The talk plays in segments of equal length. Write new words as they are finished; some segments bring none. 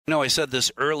I said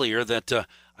this earlier that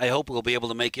I hope we'll be able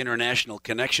to make international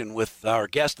connection with our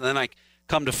guest, and then I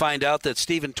come to find out that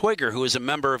Stephen Twigger, who is a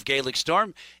member of Gaelic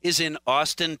Storm, is in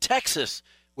Austin, Texas,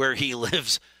 where he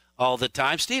lives all the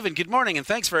time. Stephen, good morning, and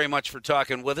thanks very much for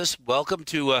talking with us. Welcome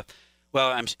to,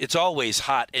 it's always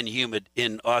hot and humid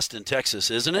in Austin,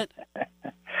 Texas, isn't it?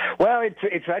 Well,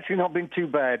 it's actually not been too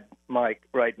bad, Mike,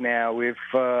 right now. We've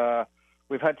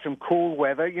had some cool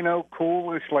weather,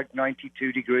 cool. It's like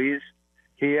 92 degrees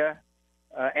here.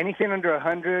 Anything under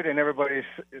 100, and everybody's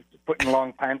putting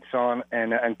long pants on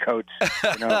and coats,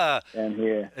 down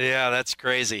here. Yeah, that's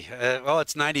crazy.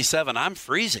 It's 97. I'm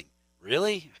freezing.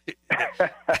 Really?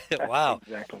 Wow.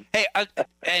 Exactly. Hey,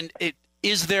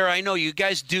 is there, I know you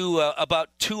guys do about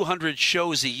 200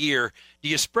 shows a year. Do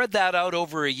you spread that out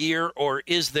over a year, or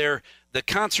is there the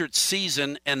concert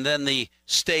season and then the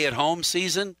stay-at-home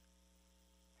season?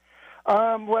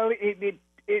 Well,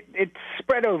 it's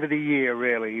spread over the year,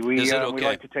 really. We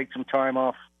like to take some time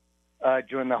off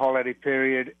during the holiday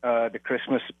period, the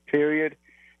Christmas period,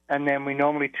 and then we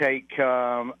normally take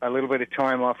a little bit of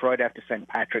time off right after St.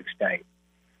 Patrick's Day.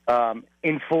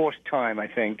 Enforced time, I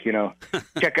think,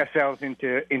 check ourselves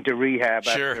into rehab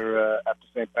Sure. after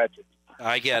St. Patrick's.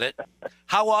 I get it.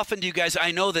 How often do you guys,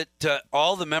 I know that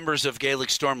all the members of Gaelic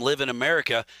Storm live in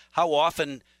America. How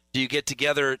often do you get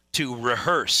together to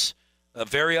rehearse?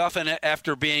 Very often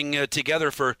after being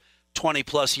together for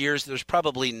 20-plus years, there's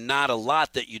probably not a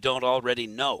lot that you don't already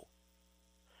know.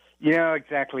 Yeah,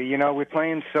 exactly. We're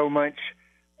playing so much.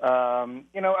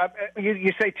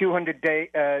 You say 200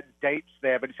 dates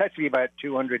there, but it's actually about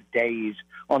 200 days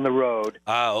on the road.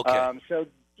 Ah, okay. So,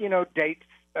 dates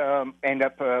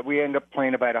we end up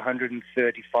playing about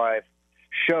 135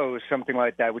 shows, something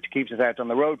like that, which keeps us out on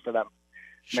the road for that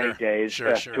many days,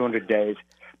 Sure. 200 days.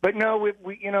 But no,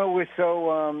 we're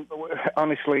so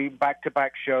honestly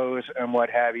back-to-back shows and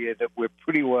what have you that we're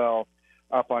pretty well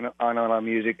up on our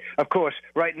music. Of course,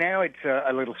 right now it's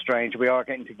a little strange. We are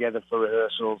getting together for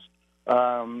rehearsals.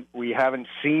 We haven't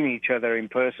seen each other in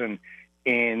person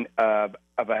in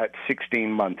about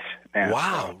 16 months now.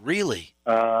 Wow, really?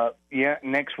 Yeah.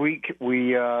 Next week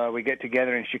we get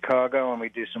together in Chicago and we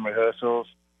do some rehearsals,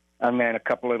 and then a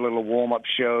couple of little warm-up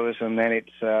shows, and then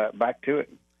it's back to it.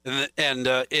 And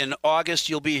in August,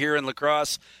 you'll be here in La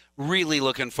Crosse. Really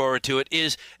looking forward to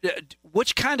it.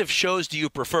 Which kind of shows do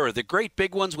you prefer? The great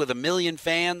big ones with 1 million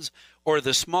fans, or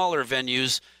the smaller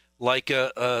venues like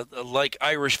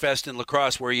Irish Fest in La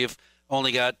Crosse, where you've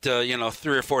only got 3,000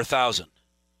 or 4,000?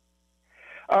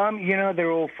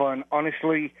 They're all fun.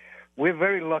 Honestly, we're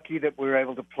very lucky that we're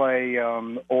able to play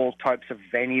all types of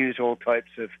venues, all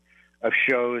types of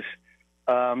shows.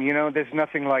 There's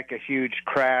nothing like a huge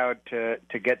crowd to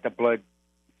get the blood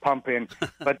pumping.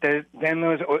 But then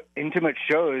those intimate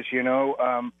shows,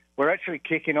 we're actually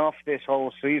kicking off this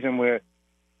whole season where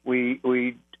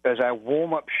we as our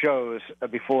warm-up shows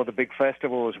before the big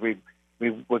festivals,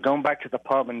 we're going back to the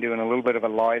pub and doing a little bit of a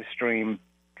live stream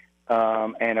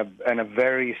and a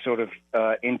very sort of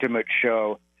intimate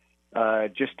show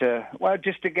just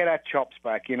to get our chops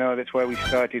back. That's where we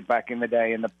started back in the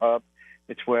day in the pub.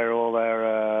 It's where all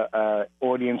our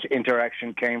audience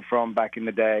interaction came from back in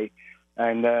the day.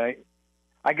 And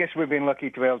I guess we've been lucky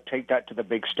to be able to take that to the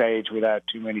big stage without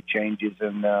too many changes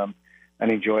and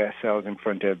enjoy ourselves in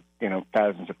front of,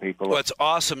 thousands of people. Well, it's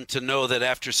awesome to know that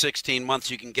after 16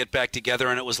 months you can get back together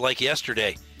and it was like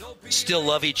yesterday. Still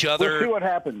love each other. We'll see what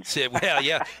happens. Well,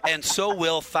 yeah, and so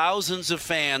will thousands of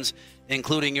fans,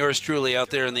 including yours truly out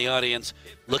there in the audience.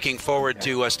 Looking forward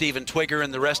to Stephen Twigger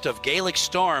and the rest of Gaelic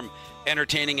Storm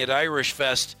entertaining at Irish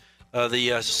Fest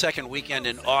the second weekend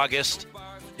in August.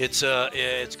 It's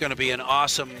going to be an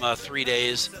awesome 3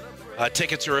 days.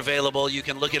 Tickets are available. You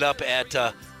can look it up at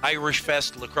Irish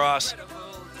Fest La Crosse.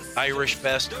 Irish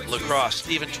Fest La Crosse.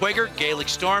 Stephen Twigger, Gaelic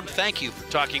Storm, thank you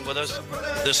for talking with us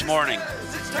this morning.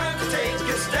 It's time to take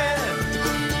a stand.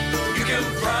 You can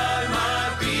fry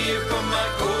my beer from my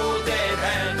cold dead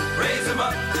hand. Raise 'em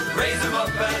up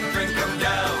and drink 'em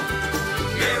down.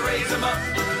 Yeah, raise 'em up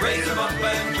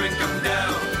and drink 'em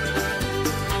down.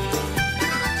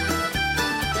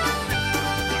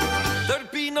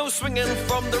 There'd be no swinging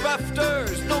from the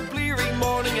rafters, no bleary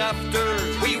morning after.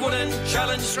 We wouldn't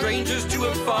challenge strangers to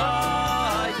a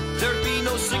fight. There'd be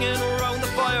no singing around the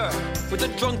fire with a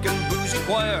drunken boozy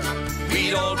choir.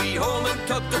 We'd all be home and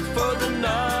tucked up for the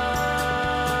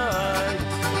night.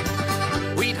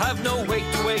 We'd have no wake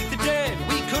to wake the dead.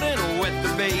 We couldn't wet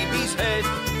the baby's head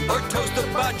or toast the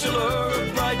bachelor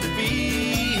bride to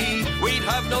be. We'd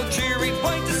have no cheery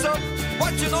pint of sup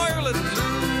watching Ireland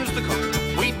lose the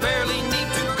cup. We'd barely need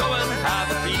to go and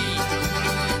have a pee.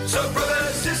 So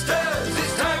brothers, sisters,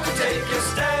 it's time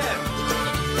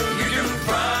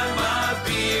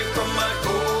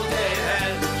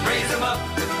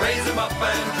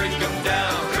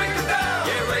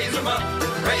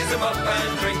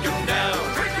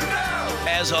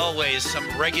as always, some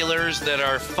regulars that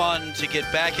are fun to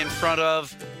get back in front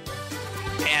of,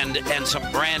 and some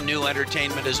brand new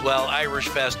entertainment as well. Irish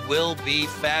Fest will be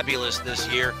fabulous this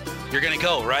year. You're going to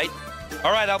go, right?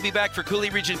 All right, I'll be back for Cooley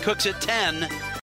Region Cooks at 10.